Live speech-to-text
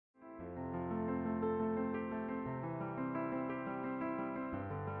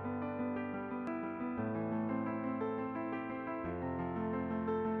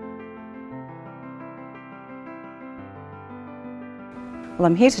Well,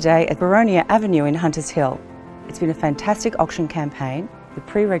 I'm here today at Boronia Avenue in Hunters Hill. It's been a fantastic auction campaign with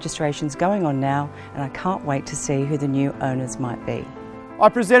pre-registrations going on now, and I can't wait to see who the new owners might be. I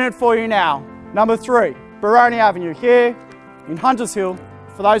present it for you now. Number 3, Boronia Avenue here in Hunters Hill.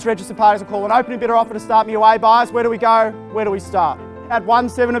 For those registered parties, I call an opening bidder offer to start me away buyers. Where do we go? Where do we start? At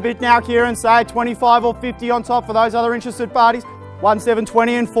 1.7 a bid now, Kieran, say 25 or 50 on top for those other interested parties. 1.7,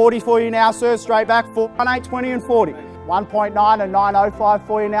 20 and 40 for you now, sir, straight back. 1.8, 20 and 40. 1.9 and 9.05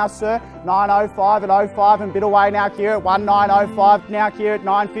 for you now, sir. 9.05 and 05 and bid away now, Kieran. 1.905 now, Kieran.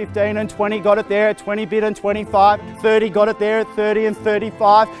 9.15 and 20, got it there at 20 bid and 25. 30, got it there at 30 and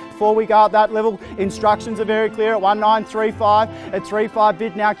 35. Before we go at that level, instructions are very clear at 1935. At 35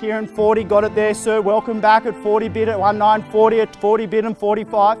 bid now, Kieran. 40, got it there, sir. Welcome back at 40 bid at 1940 at 40 bid and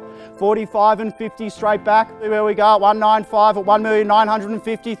 45. 45 and 50 straight back. Where we go at 195 at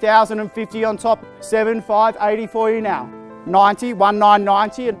 1,950,000 and 50 on top. 75, 80 for you now. 90,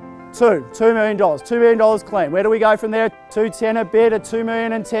 1990 and $2 million. $2 million clean. Where do we go from there? 210 a bid at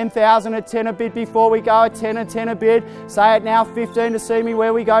 2,010,000 at 10 a bid before we go at 10 and 10 a bid. Say it now, 15 to see me.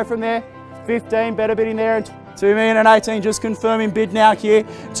 Where we go from there? 15, better bidding there. And 2,018, just confirming bid now here.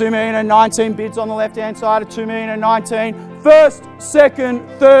 2,019 bids on the left hand side at 2,019. First, second,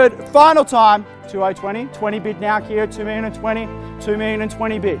 third, final time. 2020, 20 bid now here at 2,020.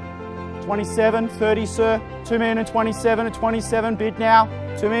 2,020 bid. 27, 30 sir. 2,027 at 27 bid now.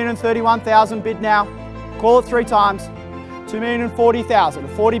 2,031,000 bid now. Call it 3 times. 2,040,000.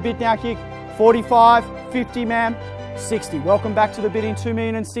 40 bid now here. 45, 50 ma'am. 60. Welcome back to the bidding.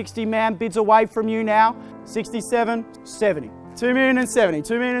 2,060 ma'am. Bids away from you now. 67, 70. 2,070.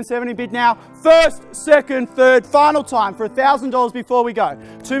 2,070 bid now. First, second, third, final time for $1,000 before we go.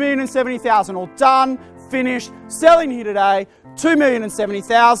 2,070,000. All done, finished, selling here today.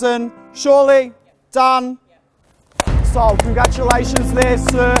 2,070,000. Surely, done, sold. Congratulations there,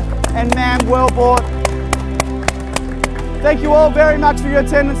 sir and ma'am. Well bought. Thank you all very much for your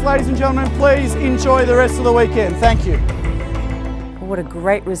attendance, ladies and gentlemen. Please enjoy the rest of the weekend. Thank you. What a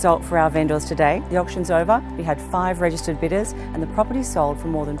great result for our vendors today. The auction's over, we had 5 registered bidders and the property sold for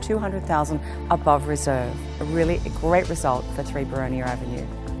more than $200,000 above reserve. A really great result for 3 Boronia Avenue.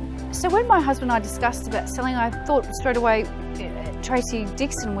 So when my husband and I discussed about selling, I thought straight away Tracey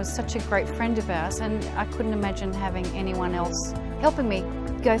Dixon was such a great friend of ours, and I couldn't imagine having anyone else helping me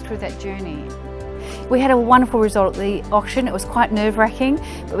go through that journey. We had a wonderful result at the auction. It was quite nerve-wracking,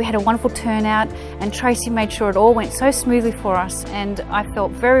 but we had a wonderful turnout, and Tracey made sure it all went so smoothly for us, and I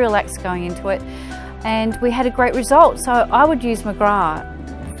felt very relaxed going into it, and we had a great result. So I would use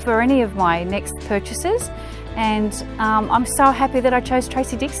McGrath for any of my next purchases, and I'm so happy that I chose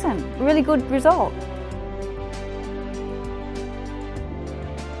Tracey Dixon. Really good result.